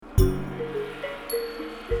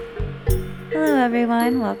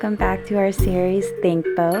everyone. Welcome back to our series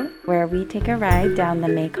ThinkBoat, where we take a ride down the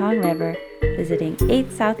Mekong River, visiting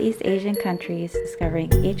 8 Southeast Asian countries,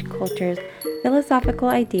 discovering each culture's philosophical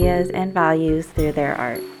ideas and values through their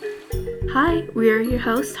art. Hi, we are your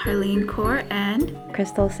hosts Harleen Kaur and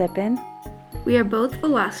Crystal Sipin. We are both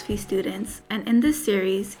philosophy students, and in this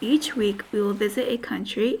series, each week we will visit a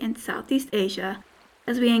country in Southeast Asia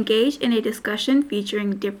as we engage in a discussion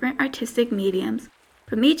featuring different artistic mediums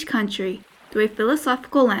from each country through a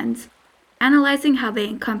philosophical lens, analyzing how they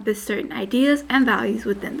encompass certain ideas and values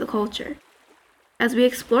within the culture. As we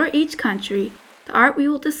explore each country, the art we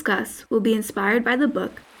will discuss will be inspired by the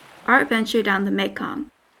book ARTventure Down the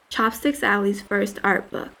Mekong, Chopsticks Alley's First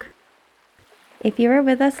Artbook. If you were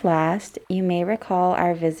with us last, you may recall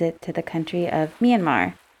our visit to the country of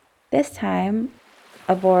Myanmar. This time,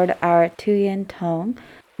 aboard our Thuyen Tong,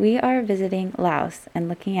 we are visiting Laos and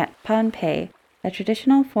looking at Panpei, a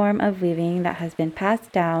traditional form of weaving that has been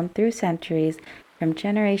passed down through centuries from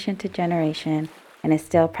generation to generation and is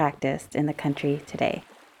still practiced in the country today.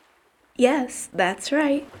 Yes, that's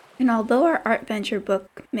right. And although our ARTventure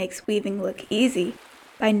book makes weaving look easy,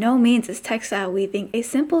 by no means is textile weaving a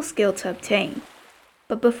simple skill to obtain.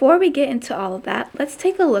 But before we get into all of that, let's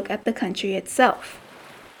take a look at the country itself.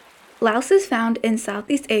 Laos is found in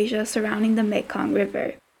Southeast Asia surrounding the Mekong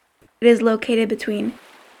River. It is located between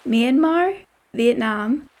Myanmar,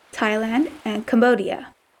 Vietnam, Thailand, and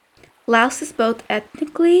Cambodia. Laos is both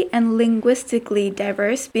ethnically and linguistically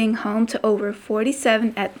diverse, being home to over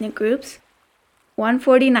 47 ethnic groups,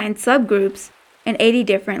 149 subgroups, and 80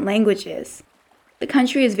 different languages. The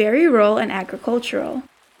country is very rural and agricultural.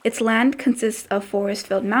 Its land consists of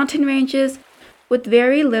forest-filled mountain ranges with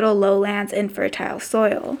very little lowlands and fertile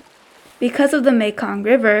soil. Because of the Mekong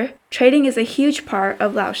River, trading is a huge part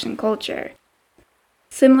of Laotian culture.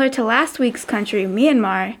 Similar to last week's country,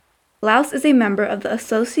 Myanmar, Laos is a member of the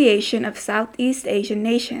Association of Southeast Asian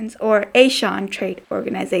Nations, or ASEAN Trade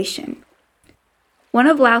Organization. One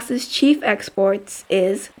of Laos's chief exports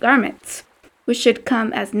is garments, which should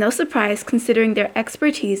come as no surprise considering their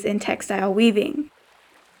expertise in textile weaving.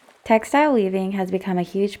 Textile weaving has become a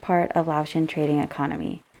huge part of Laotian trading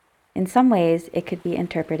economy. In some ways, it could be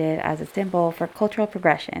interpreted as a symbol for cultural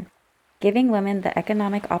progression, giving women the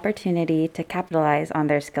economic opportunity to capitalize on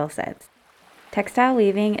their skill sets. Textile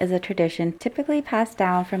weaving is a tradition typically passed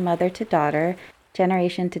down from mother to daughter,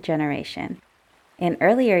 generation to generation. In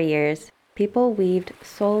earlier years, people weaved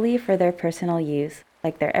solely for their personal use,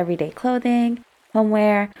 like their everyday clothing,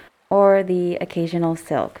 homeware, or the occasional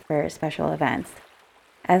silk for special events.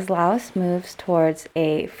 As Laos moves towards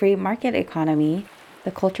a free market economy,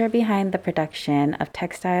 the culture behind the production of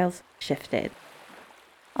textiles shifted.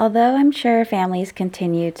 Although I'm sure families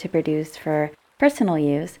continue to produce for personal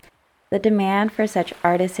use, the demand for such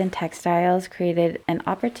artisan textiles created an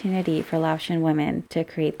opportunity for Laotian women to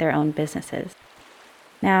create their own businesses.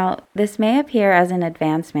 Now, this may appear as an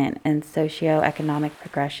advancement in socio-economic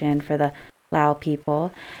progression for the Lao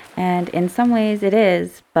people, and in some ways it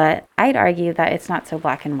is, but I'd argue that it's not so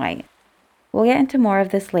black and white. We'll get into more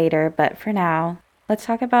of this later, but for now, let's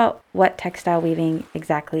talk about what textile weaving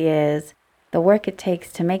exactly is, the work it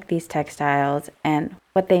takes to make these textiles, and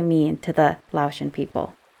what they mean to the Laotian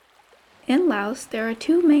people. In Laos, there are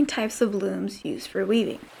two main types of looms used for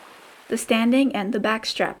weaving, the standing and the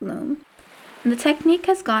backstrap loom. And the technique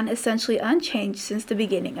has gone essentially unchanged since the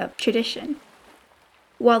beginning of tradition.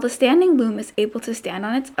 While the standing loom is able to stand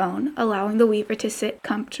on its own, allowing the weaver to sit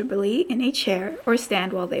comfortably in a chair or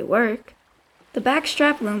stand while they work, the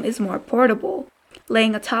backstrap loom is more portable,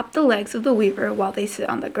 laying atop the legs of the weaver while they sit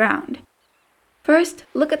on the ground. First,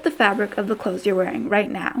 look at the fabric of the clothes you're wearing right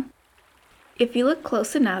now. If you look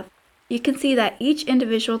close enough, you can see that each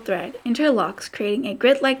individual thread interlocks, creating a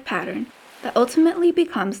grid-like pattern that ultimately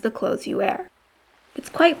becomes the clothes you wear. It's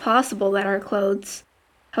quite possible that our clothes,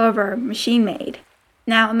 however, are machine-made.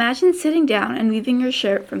 Now imagine sitting down and weaving your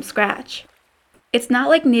shirt from scratch. It's not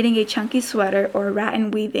like knitting a chunky sweater or rattan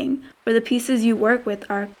weaving, where the pieces you work with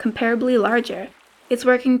are comparably larger. It's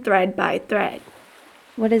working thread by thread.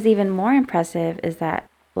 What is even more impressive is that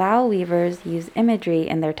Lao weavers use imagery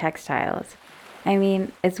in their textiles. I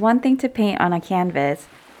mean, it's one thing to paint on a canvas,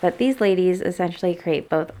 but these ladies essentially create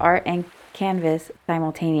both art and canvas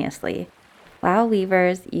simultaneously. Lao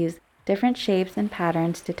weavers use different shapes and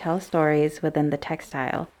patterns to tell stories within the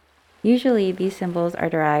textile. Usually, these symbols are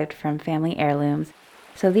derived from family heirlooms,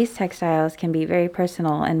 so these textiles can be very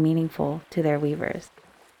personal and meaningful to their weavers.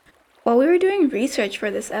 While we were doing research for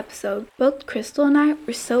this episode, both Crystal and I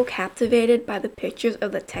were so captivated by the pictures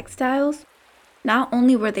of the textiles. Not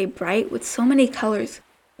only were they bright with so many colors,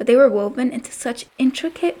 but they were woven into such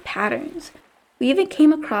intricate patterns. We even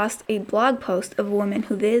came across a blog post of a woman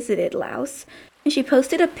who visited Laos, and she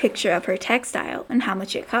posted a picture of her textile and how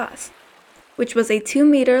much it cost, which was a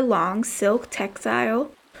 2-meter long silk textile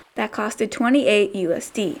that costed 28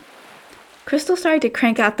 USD. Crystal started to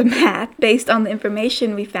crank out the math based on the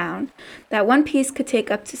information we found that one piece could take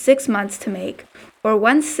up to 6 months to make, or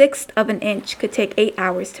 1/6 of an inch could take 8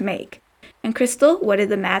 hours to make. And Crystal, what did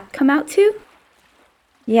the math come out to?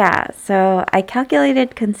 Yeah, so I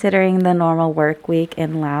calculated considering the normal work week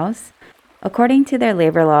in Laos. According to their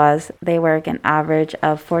labor laws, they work an average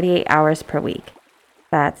of 48 hours per week.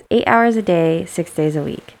 That's 8 hours a day, 6 days a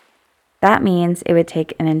week. That means it would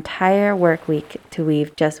take an entire work week to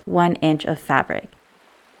weave just 1 inch of fabric.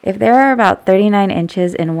 If there are about 39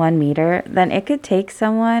 inches in 1 meter, then it could take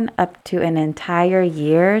someone up to an entire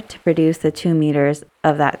year to produce the 2 meters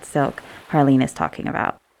of that silk Harleen is talking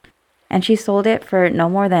about. And she sold it for no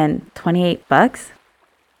more than $28.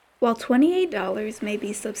 While $28 may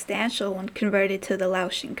be substantial when converted to the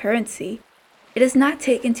Laotian currency, it does not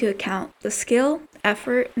take into account the skill,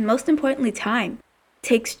 effort, and most importantly time it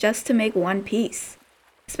takes just to make one piece.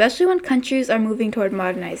 Especially when countries are moving toward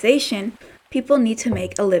modernization, people need to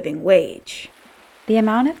make a living wage. The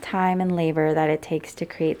amount of time and labor that it takes to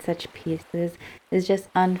create such pieces is just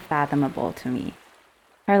unfathomable to me.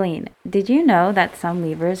 Harleen, did you know that some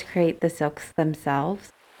weavers create the silks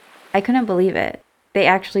themselves? I couldn't believe it. They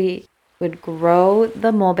actually would grow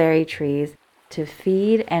the mulberry trees to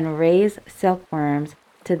feed and raise silkworms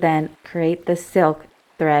to then create the silk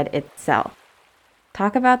thread itself.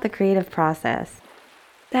 Talk about the creative process.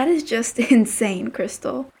 That is just insane,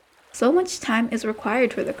 Crystal. So much time is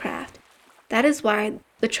required for the craft. That is why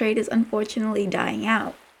the trade is unfortunately dying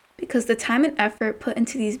out, because the time and effort put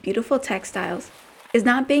into these beautiful textiles is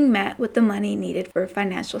not being met with the money needed for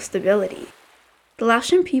financial stability. The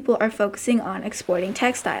Laotian people are focusing on exporting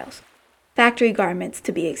textiles, factory garments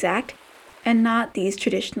to be exact, and not these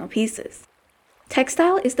traditional pieces.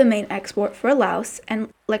 Textile is the main export for Laos, and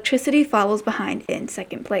electricity follows behind in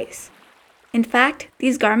second place. In fact,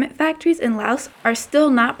 these garment factories in Laos are still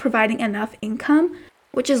not providing enough income,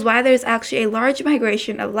 which is why there's actually a large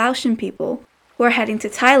migration of Laotian people who are heading to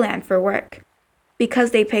Thailand for work,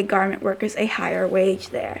 because they pay garment workers a higher wage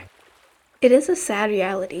there. It is a sad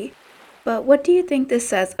reality, but what do you think this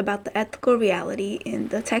says about the ethical reality in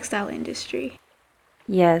the textile industry?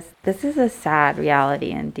 Yes, this is a sad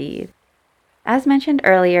reality indeed. As mentioned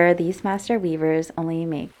earlier, these master weavers only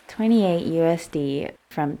make 28 USD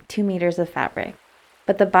from 2 meters of fabric,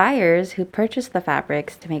 but the buyers who purchase the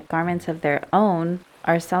fabrics to make garments of their own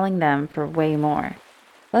are selling them for way more.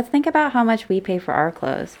 Let's think about how much we pay for our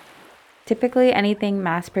clothes. Typically, anything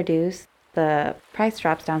mass-produced, the price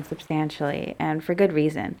drops down substantially, and for good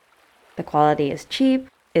reason. The quality is cheap,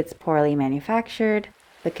 it's poorly manufactured,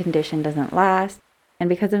 the condition doesn't last, and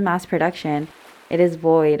because of mass production, it is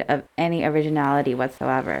void of any originality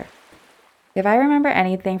whatsoever. If I remember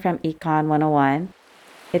anything from Econ 101,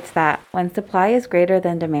 it's that when supply is greater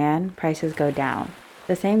than demand, prices go down.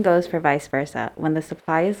 The same goes for vice versa. When the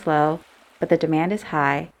supply is low, but the demand is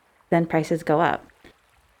high, then prices go up.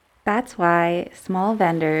 That's why small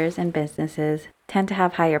vendors and businesses tend to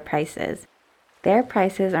have higher prices. Their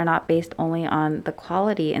prices are not based only on the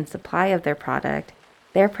quality and supply of their product.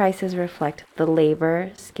 Their prices reflect the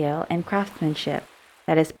labor, skill, and craftsmanship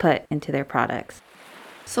that is put into their products.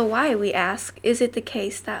 So why, we ask, is it the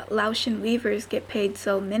case that Laotian weavers get paid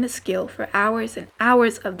so minuscule for hours and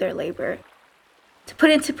hours of their labor? To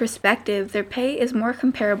put into perspective, their pay is more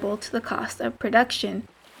comparable to the cost of production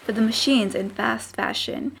for the machines in fast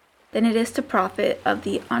fashion than it is to profit of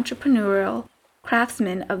the entrepreneurial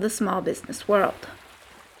craftsmen of the small business world.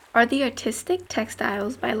 Are the artistic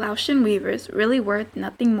textiles by Laotian weavers really worth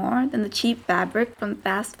nothing more than the cheap fabric from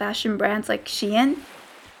fast fashion brands like Shein?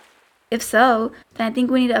 If so, then I think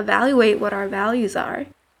we need to evaluate what our values are.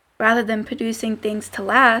 Rather than producing things to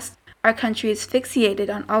last, our country is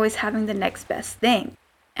fixated on always having the next best thing.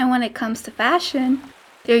 And when it comes to fashion,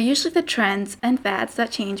 they're usually the trends and fads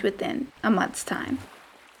that change within a month's time.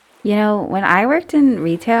 You know, when I worked in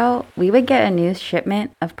retail, we would get a new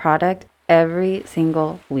shipment of product every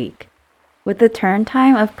single week. With the turn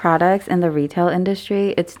time of products in the retail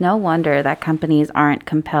industry, it's no wonder that companies aren't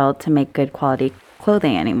compelled to make good quality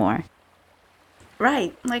clothing anymore.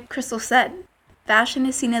 Right, like Crystal said, fashion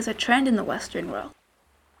is seen as a trend in the Western world,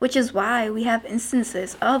 which is why we have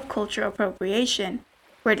instances of cultural appropriation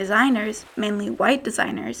where designers, mainly white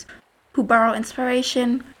designers, who borrow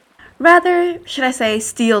inspiration, rather, should I say,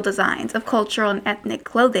 steal designs of cultural and ethnic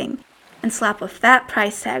clothing and slap a fat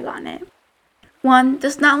price tag on it. One,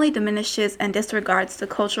 this not only diminishes and disregards the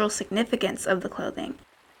cultural significance of the clothing,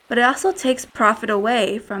 but it also takes profit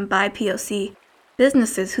away from BIPOC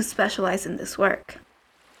businesses who specialize in this work.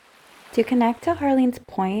 To connect to Harleen's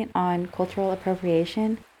point on cultural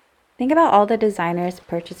appropriation, think about all the designers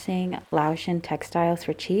purchasing Laotian textiles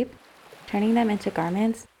for cheap, turning them into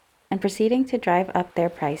garments, and proceeding to drive up their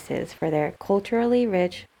prices for their culturally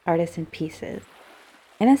rich artisan pieces.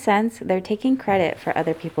 In a sense, they're taking credit for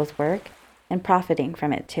other people's work and profiting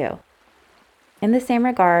from it too. In the same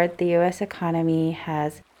regard, the US economy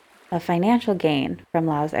has a financial gain from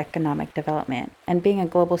Laos' economic development, and being a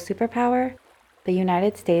global superpower, the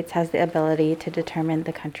United States has the ability to determine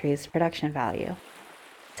the country's production value.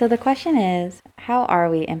 So the question is, how are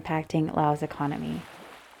we impacting Laos' economy?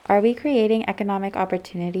 Are we creating economic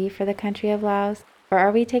opportunity for the country of Laos, or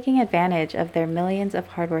are we taking advantage of their millions of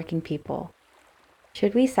hardworking people?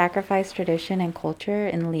 Should we sacrifice tradition and culture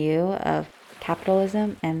in lieu of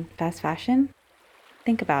capitalism and fast fashion?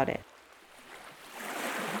 Think about it.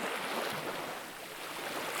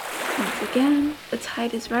 Once again, the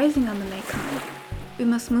tide is rising on the Mekong. We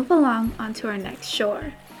must move along onto our next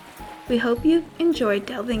shore. We hope you enjoyed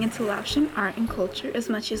delving into Laotian art and culture as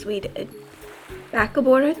much as we did. Back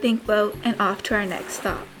aboard our ThinkBoat and off to our next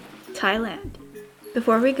stop, Thailand.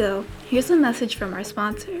 Before we go, here's a message from our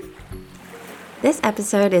sponsor. This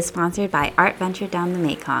episode is sponsored by ARTventure Down the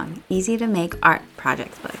Mekong, easy-to-make art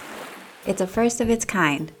project book. It's a first of its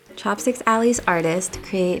kind. Chopsticks Alley's artist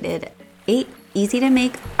created 8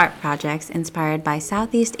 easy-to-make art projects inspired by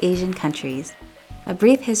Southeast Asian countries. A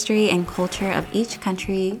brief history and culture of each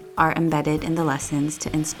country are embedded in the lessons to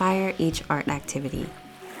inspire each art activity.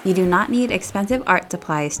 You do not need expensive art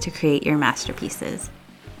supplies to create your masterpieces.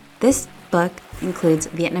 This book includes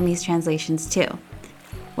Vietnamese translations too.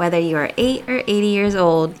 Whether you are 8 or 80 years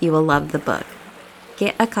old, you will love the book.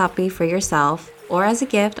 Get a copy for yourself or as a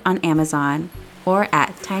gift on Amazon or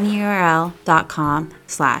at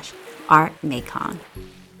tinyurl.com/artmekong.